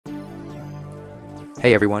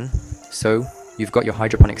Hey everyone, so you've got your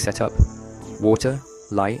hydroponic setup, water,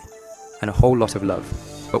 light, and a whole lot of love,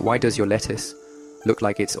 but why does your lettuce look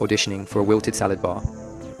like it's auditioning for a wilted salad bar?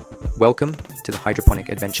 Welcome to the hydroponic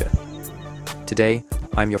adventure. Today,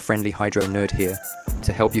 I'm your friendly hydro nerd here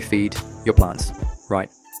to help you feed your plants, right?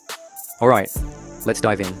 Alright, let's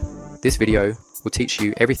dive in. This video will teach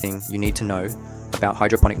you everything you need to know about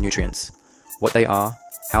hydroponic nutrients, what they are,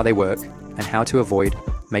 how they work, and how to avoid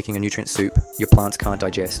making a nutrient soup your plants can't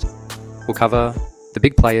digest. We'll cover the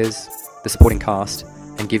big players, the supporting cast,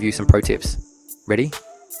 and give you some pro tips. Ready?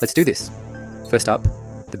 Let's do this. First up,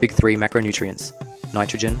 the big three macronutrients: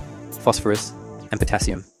 nitrogen, phosphorus, and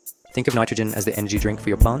potassium. Think of nitrogen as the energy drink for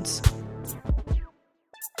your plants.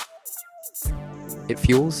 It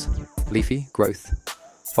fuels leafy growth.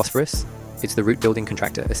 Phosphorus, it's the root building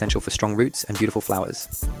contractor essential for strong roots and beautiful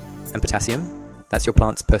flowers. And potassium, that's your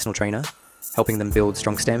plant's personal trainer, helping them build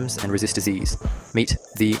strong stems and resist disease. Meet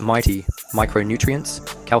the mighty micronutrients: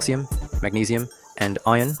 calcium, magnesium, and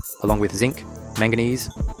iron, along with zinc, manganese,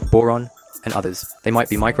 boron, and others. They might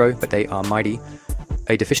be micro, but they are mighty.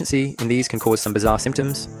 A deficiency in these can cause some bizarre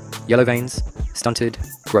symptoms: yellow veins, stunted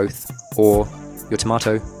growth, or your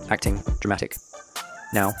tomato acting dramatic.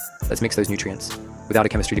 Now, let's mix those nutrients without a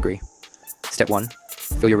chemistry degree. Step 1,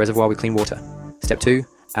 fill your reservoir with clean water. Step 2,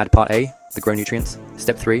 add part A, the grow nutrients.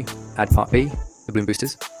 Step 3, add part B, the bloom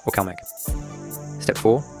boosters, or CalMag. Step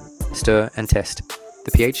 4, stir and test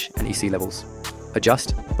the pH and EC levels.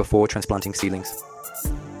 Adjust before transplanting seedlings.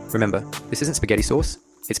 Remember, this isn't spaghetti sauce,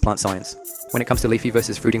 it's plant science. When it comes to leafy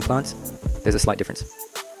versus fruiting plants, there's a slight difference.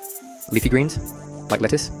 Leafy greens, like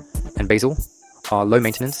lettuce and basil, are low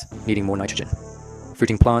maintenance, needing more nitrogen.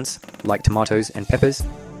 Fruiting plants, like tomatoes and peppers,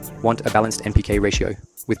 want a balanced NPK ratio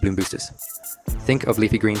with bloom boosters. Think of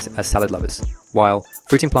leafy greens as salad lovers, while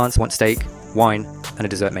fruiting plants want steak, wine, and a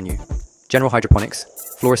dessert menu. General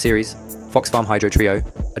Hydroponics, Flora Series, Fox Farm Hydro Trio,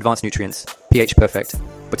 Advanced Nutrients, pH Perfect,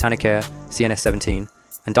 Botanicare, CNS 17,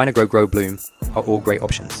 and Dynagrow Grow Bloom are all great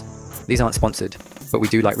options. These aren't sponsored, but we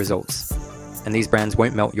do like results, and these brands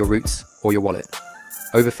won't melt your roots or your wallet.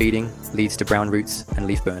 Overfeeding leads to brown roots and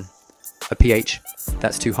leaf burn. A pH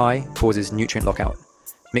that's too high causes nutrient lockout.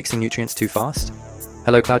 Mixing nutrients too fast?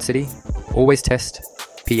 Hello Cloud City, always test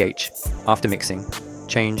pH after mixing.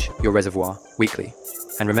 Change your reservoir weekly.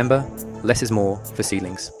 And remember, less is more for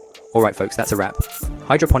seedlings. Alright folks, that's a wrap.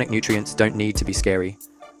 Hydroponic nutrients don't need to be scary.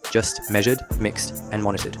 Just measured, mixed, and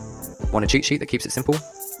monitored. Want a cheat sheet that keeps it simple?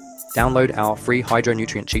 Download our free hydro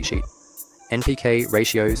nutrient cheat sheet. NPK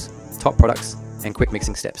ratios, top products, and quick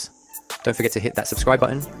mixing steps. Don't forget to hit that subscribe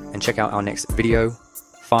button and check out our next video: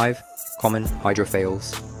 5 common hydro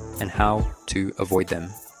fails and how to avoid them.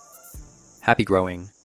 Happy growing.